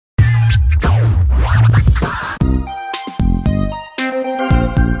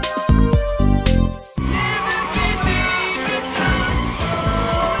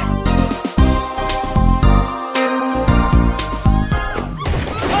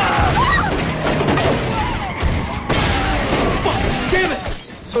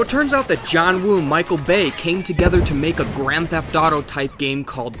So it turns out that John Woo and Michael Bay came together to make a Grand Theft Auto type game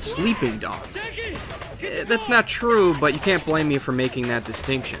called Sleeping Dogs. That's not true, but you can't blame me for making that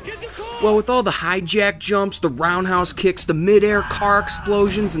distinction. Well, with all the hijack jumps, the roundhouse kicks, the mid-air car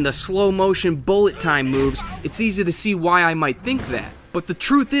explosions, and the slow-motion bullet time moves, it's easy to see why I might think that. But the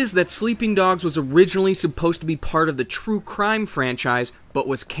truth is that Sleeping Dogs was originally supposed to be part of the True Crime franchise, but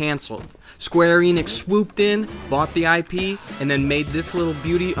was cancelled. Square Enix swooped in, bought the IP, and then made this little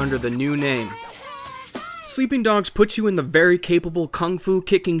beauty under the new name. Sleeping Dogs puts you in the very capable kung fu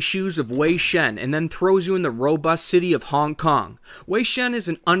kicking shoes of Wei Shen and then throws you in the robust city of Hong Kong. Wei Shen is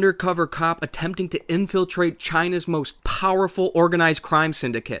an undercover cop attempting to infiltrate China's most powerful organized crime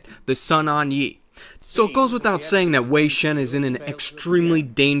syndicate, the Sun On Yee. So it goes without saying that Wei Shen is in an extremely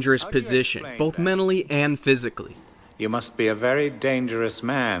dangerous position, both mentally and physically. You must be a very dangerous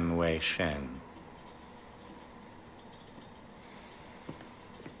man, Wei Shen.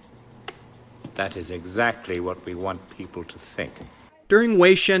 That is exactly what we want people to think. During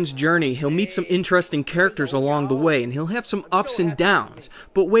Wei Shen's journey, he'll meet some interesting characters along the way, and he'll have some ups and downs.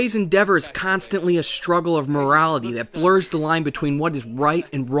 But Wei's endeavor is constantly a struggle of morality that blurs the line between what is right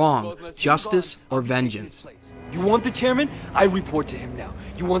and wrong, justice or vengeance. You want the chairman? I report to him now.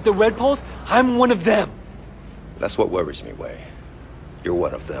 You want the Red Poles? I'm one of them. That's what worries me, Wei. You're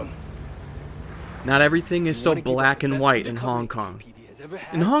one of them. Not everything is so black and white in Hong Kong.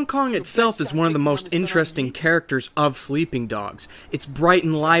 And Hong Kong itself is one of the most interesting characters of Sleeping Dogs. It's bright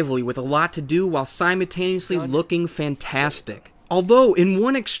and lively with a lot to do while simultaneously looking fantastic. Although, in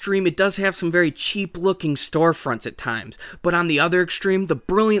one extreme, it does have some very cheap-looking storefronts at times, but on the other extreme, the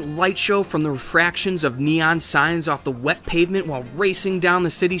brilliant light show from the refractions of neon signs off the wet pavement while racing down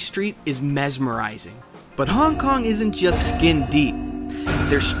the city street is mesmerizing. But Hong Kong isn't just skin deep.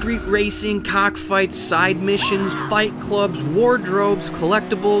 There's street racing, cockfights, side missions, fight clubs, wardrobes,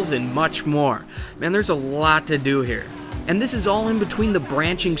 collectibles, and much more. Man, there's a lot to do here. And this is all in between the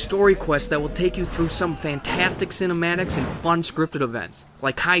branching story quests that will take you through some fantastic cinematics and fun scripted events,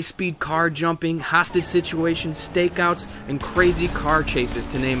 like high-speed car jumping, hostage situations, stakeouts, and crazy car chases,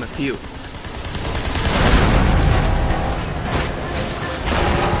 to name a few.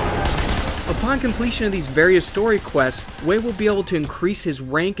 Upon completion of these various story quests, Wei will be able to increase his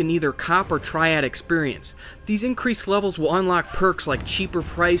rank in either cop or triad experience. These increased levels will unlock perks like cheaper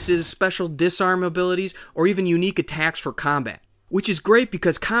prices, special disarm abilities, or even unique attacks for combat. Which is great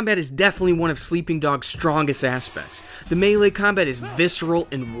because combat is definitely one of Sleeping Dog's strongest aspects. The melee combat is visceral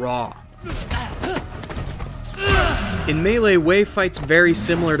and raw. In Melee, Wei fights very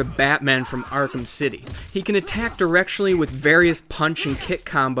similar to Batman from Arkham City. He can attack directionally with various punch and kick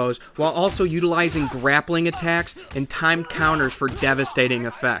combos, while also utilizing grappling attacks and timed counters for devastating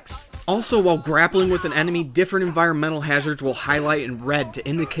effects. Also, while grappling with an enemy, different environmental hazards will highlight in red to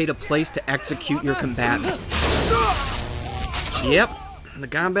indicate a place to execute your combatant. Yep, the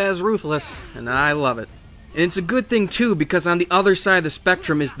combat is ruthless, and I love it. And it's a good thing too, because on the other side of the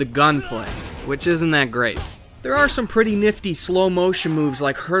spectrum is the gunplay, which isn't that great. There are some pretty nifty slow motion moves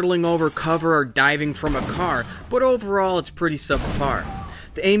like hurtling over cover or diving from a car, but overall it's pretty subpar.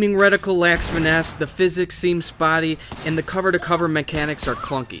 The aiming reticle lacks finesse, the physics seem spotty, and the cover-to-cover mechanics are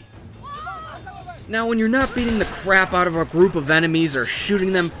clunky. Now when you're not beating the crap out of a group of enemies or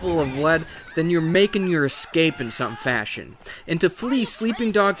shooting them full of lead, then you're making your escape in some fashion. And to flee,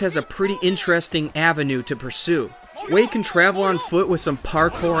 Sleeping Dogs has a pretty interesting avenue to pursue. Wei can travel on foot with some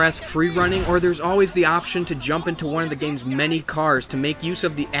parkour-esque free-running, or there's always the option to jump into one of the game's many cars to make use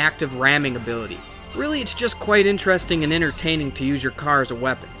of the active ramming ability. Really, it's just quite interesting and entertaining to use your car as a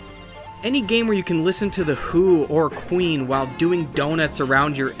weapon. Any game where you can listen to The Who or Queen while doing donuts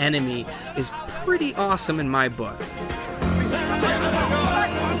around your enemy is pretty awesome in my book.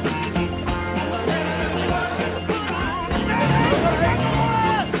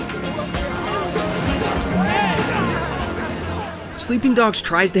 Sleeping Dogs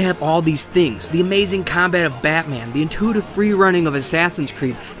tries to have all these things: the amazing combat of Batman, the intuitive free-running of Assassin's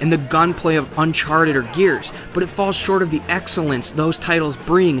Creed, and the gunplay of Uncharted or Gears, but it falls short of the excellence those titles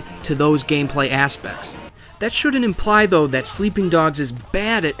bring to those gameplay aspects. That shouldn't imply, though, that Sleeping Dogs is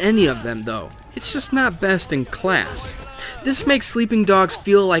bad at any of them, though. It's just not best in class. This makes Sleeping Dogs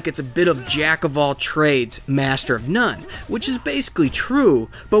feel like it's a bit of jack of all trades, master of none, which is basically true,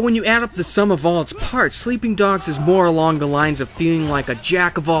 but when you add up the sum of all its parts, Sleeping Dogs is more along the lines of feeling like a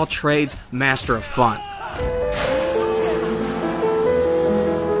jack of all trades, master of fun.